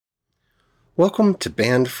Welcome to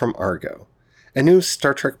Banned from Argo, a new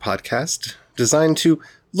Star Trek podcast designed to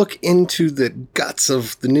look into the guts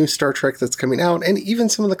of the new Star Trek that's coming out and even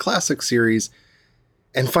some of the classic series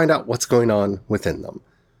and find out what's going on within them.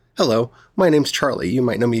 Hello, my name's Charlie. You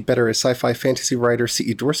might know me better as sci-fi fantasy writer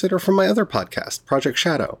C.E. Dorset or from my other podcast, Project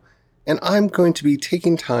Shadow. And I'm going to be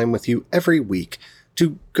taking time with you every week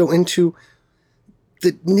to go into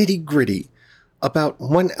the nitty-gritty about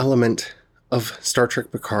one element of Star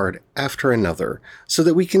Trek Picard after another, so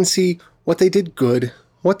that we can see what they did good,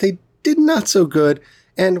 what they did not so good,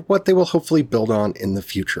 and what they will hopefully build on in the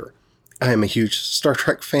future. I am a huge Star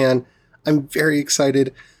Trek fan. I'm very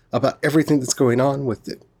excited about everything that's going on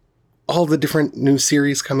with all the different new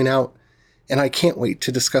series coming out, and I can't wait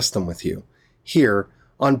to discuss them with you here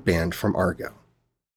on Banned from Argo.